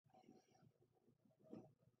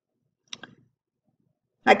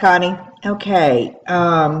Hi, Connie. Okay,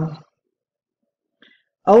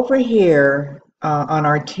 over here on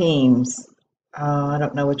our teams, I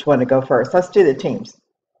don't know which one to go first. Let's do the teams.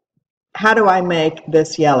 How do I make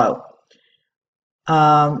this yellow?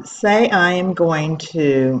 Say I am going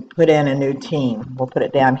to put in a new team. We'll put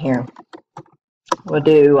it down here. We'll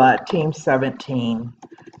do team 17.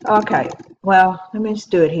 Okay, well, let me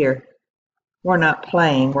just do it here. We're not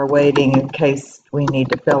playing. We're waiting in case we need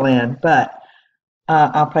to fill in, but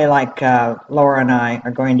I'll play like Laura and I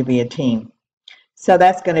are going to be a team. So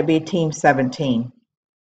that's going to be team 17.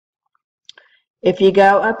 If you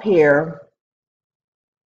go up here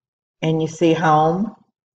and you see home,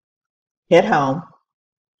 hit home,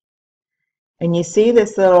 and you see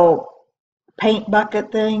this little paint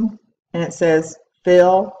bucket thing, and it says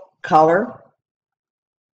fill color,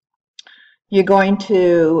 you're going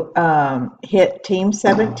to hit team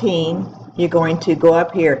 17. You're going to go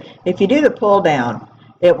up here. If you do the pull down,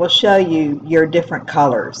 it will show you your different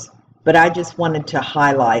colors, but I just wanted to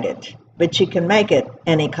highlight it. But you can make it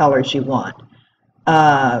any colors you want.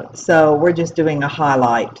 So we're just doing a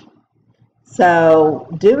highlight. So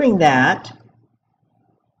doing that,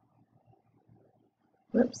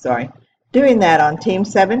 doing that on team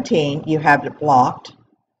 17, you have it blocked.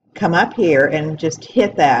 Come up here and just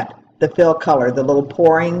hit that, the fill color, the little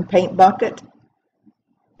pouring paint bucket.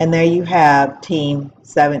 And there you have team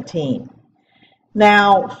 17.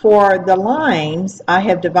 Now for the lines, I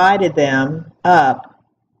have divided them up.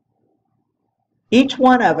 Each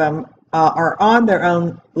one of them are on their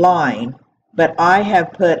own line, but I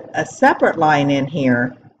have put a separate line in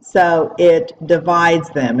here so it divides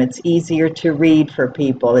them. It's easier to read for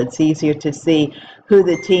people. It's easier to see who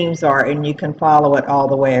the teams are, and you can follow it all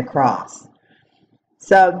the way across.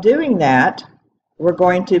 So doing that, we're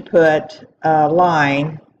going to put a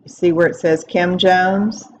line. See where it says Kim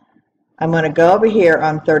Jones? I'm going to go over here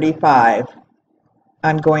on 35.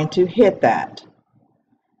 I'm going to hit that.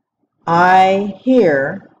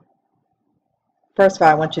 First of all,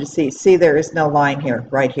 I want you to see there is no line here,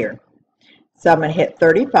 right here. So I'm going to hit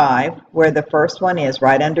 35, where the first one is,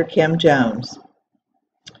 right under Kim Jones.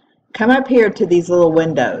 Come up here to these little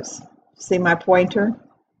windows. See my pointer?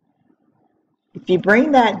 If you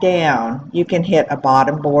bring that down, you can hit a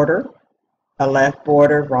bottom border, a left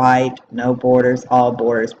border, right, no borders, all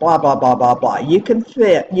borders, blah, blah, blah, blah, blah. You can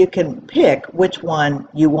pick which one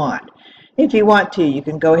you want. If you want to, you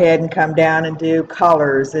can go ahead and come down and do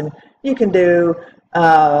colors, and you can do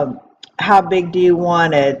how big do you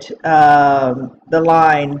want it, the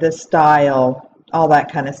line, the style, all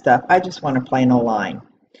that kind of stuff. I just want a plain old line.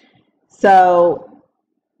 So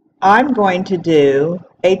I'm going to do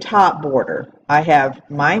a top border. I have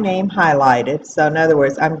my name highlighted, so in other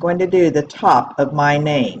words, I'm going to do the top of my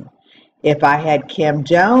name. If I had Kim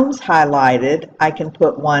Jones highlighted, I can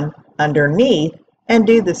put one underneath and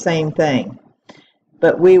do the same thing.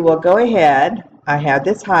 But we will go ahead. I have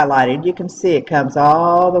this highlighted. You can see it comes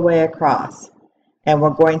all the way across. And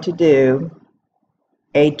we're going to do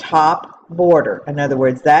a top border. In other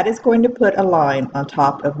words, that is going to put a line on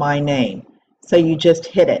top of my name. So you just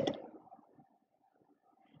hit it.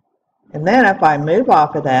 And then if I move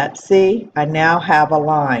off of that, see, I now have a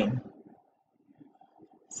line.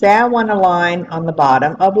 Say I want a line on the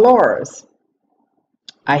bottom of Laura's.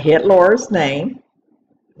 I hit Laura's name.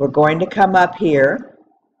 We're going to come up here,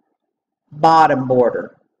 bottom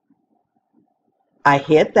border. I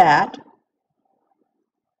hit that.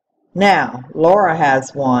 Now, Laura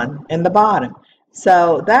has one in the bottom.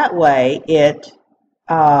 So that way it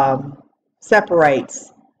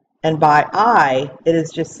separates. And by eye, it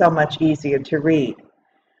is just so much easier to read.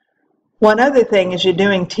 One other thing is you're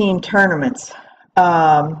doing team tournaments.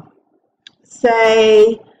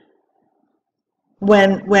 Say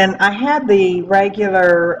when I had the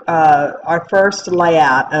regular, our first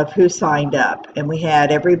layout of who signed up, and we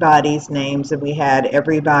had everybody's names and we had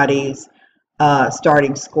everybody's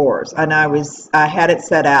starting scores, and I had it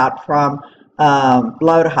set out from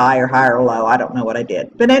low to high or high or low. I don't know what I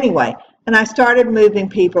did, but anyway. And I started moving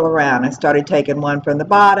people around. I started taking one from the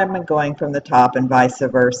bottom and going from the top and vice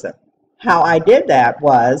versa. How I did that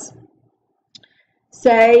was,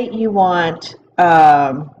 say you want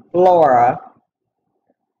Laura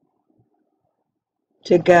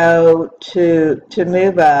to go to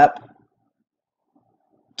move up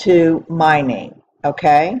to my name,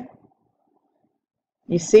 okay?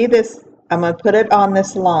 You see this? I'm going to put it on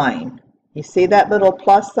this line. You see that little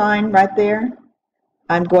plus sign right there?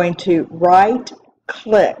 I'm going to right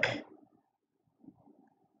click.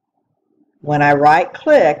 When I right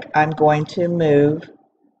click, I'm going to move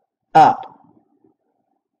up.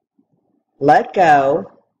 Let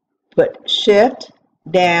go, put shift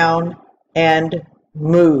down, and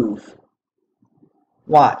move.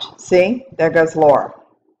 Watch. See? There goes Laura.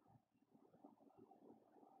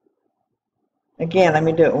 Again, let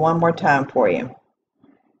me do it one more time for you.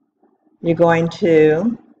 You're going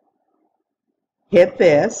to hit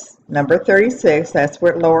this, number 36, that's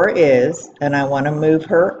where Laura is, and I want to move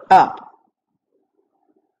her up.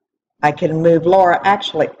 I can move Laura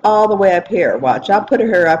actually all the way up here. Watch, I'll put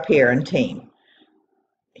her up here in team.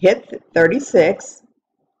 Hit 36,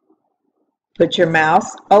 put your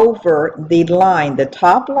mouse over the line, the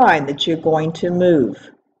top line that you're going to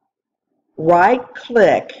move. Right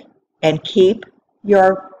click and keep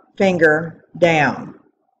your finger down.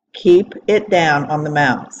 Keep it down on the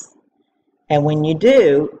mouse. And when you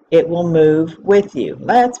do, it will move with you.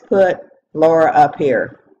 Let's put Laura up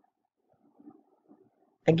here.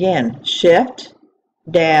 Again, shift,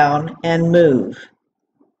 down, and move.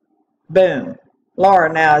 Boom.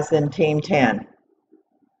 Laura now is in team 10.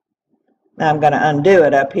 Now I'm going to undo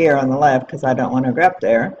it up here on the left because I don't want to go up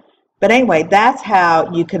there. But anyway, that's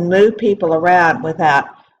how you can move people around without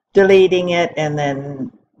deleting it and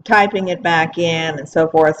then typing it back in and so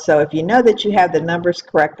forth. So if you know that you have the numbers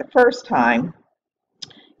correct the first time,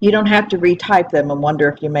 you don't have to retype them and wonder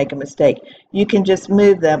if you make a mistake. You can just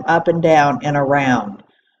move them up and down and around.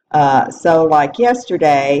 So like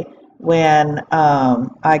yesterday when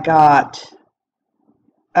I got,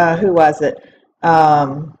 who was it?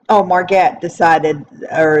 Margette decided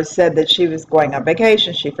or said that she was going on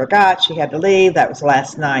vacation. She forgot. She had to leave. That was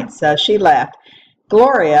last night. So she left.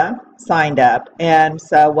 Gloria signed up. And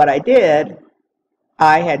so what I did,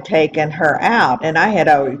 I had taken her out. And I had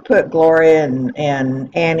already put Gloria and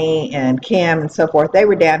Annie and Kim and so forth. They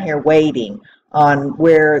were down here waiting on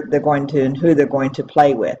where they're going to and who they're going to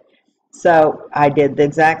play with. So I did the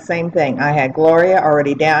exact same thing. I had Gloria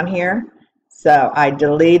already down here. So I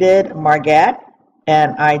deleted Margette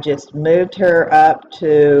and I just moved her up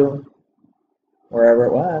to wherever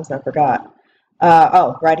it was. I forgot.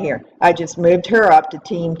 Right here. I just moved her up to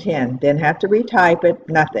team 10. Didn't have to retype it,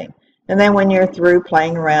 nothing. And then when you're through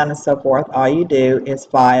playing around and so forth, all you do is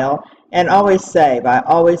file and always save. I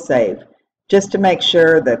always save just to make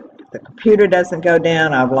sure that the computer doesn't go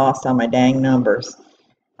down. I've lost all my dang numbers.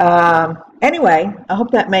 Anyway, I hope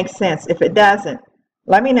that makes sense. If it doesn't,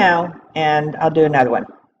 let me know and I'll do another one.